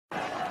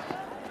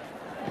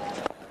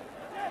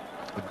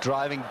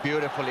Driving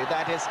beautifully.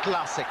 That is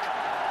classic.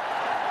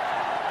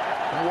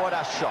 What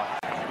a shot.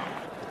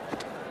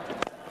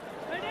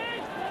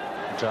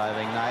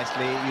 Driving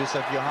nicely,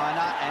 Yousuf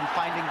Youhana, and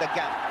finding the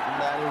gap.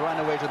 That'll run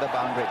away to the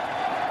boundary.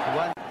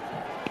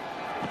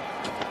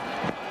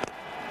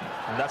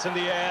 And that's in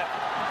the air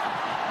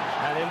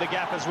and in the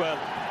gap as well.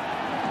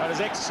 That is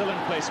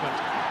excellent placement.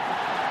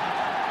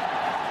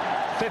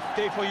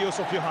 50 for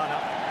Yousuf Youhana.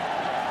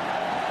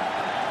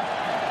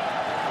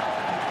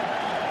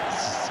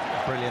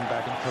 Brilliant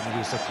batting from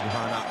Yousuf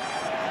Youhana.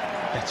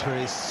 That's where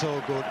he's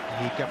so good.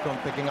 He kept on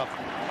picking up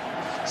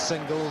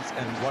singles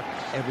and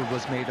whatever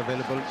was made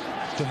available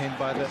to him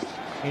by the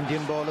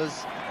Indian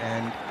bowlers,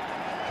 and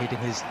hitting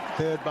his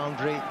third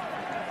boundary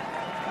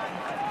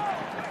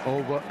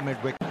over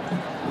mid-wicket.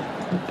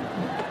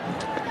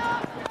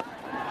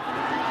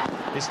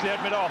 He's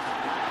cleared mid off.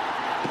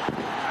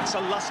 That's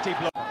a lusty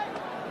blow.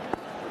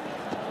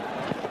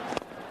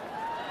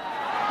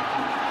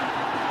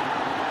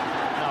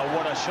 Now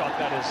what a shot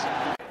that is.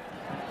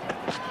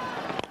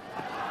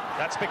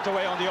 That's picked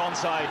away on the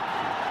onside.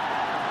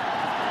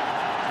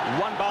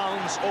 One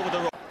bounce over the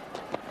road.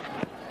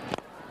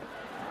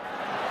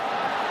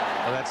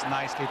 Oh, that's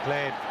nicely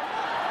played.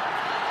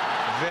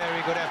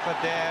 Very good effort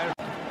there.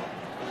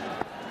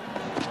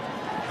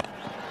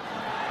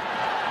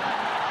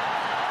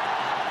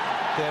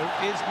 There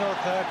is no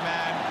third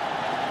man.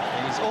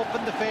 He's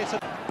opened the face of...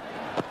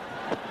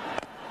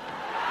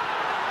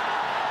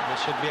 There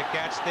should be a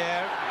catch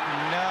there.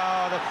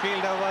 No, the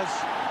fielder was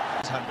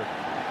 100.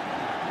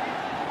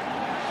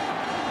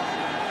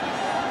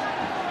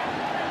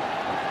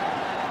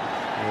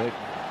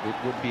 It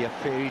would be a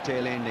fairy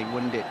tale ending,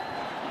 wouldn't it?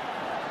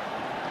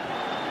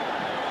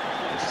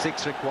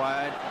 6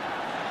 required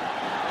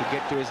to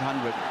get to his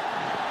 100.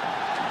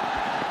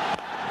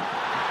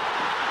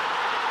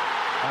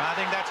 And I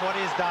think that's what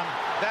he's done.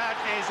 That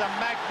is a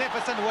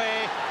magnificent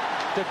way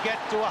to get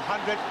to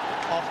 100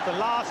 off the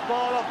last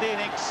ball of the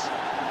innings.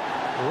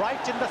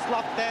 Right in the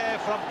slot there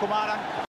from Kumaran.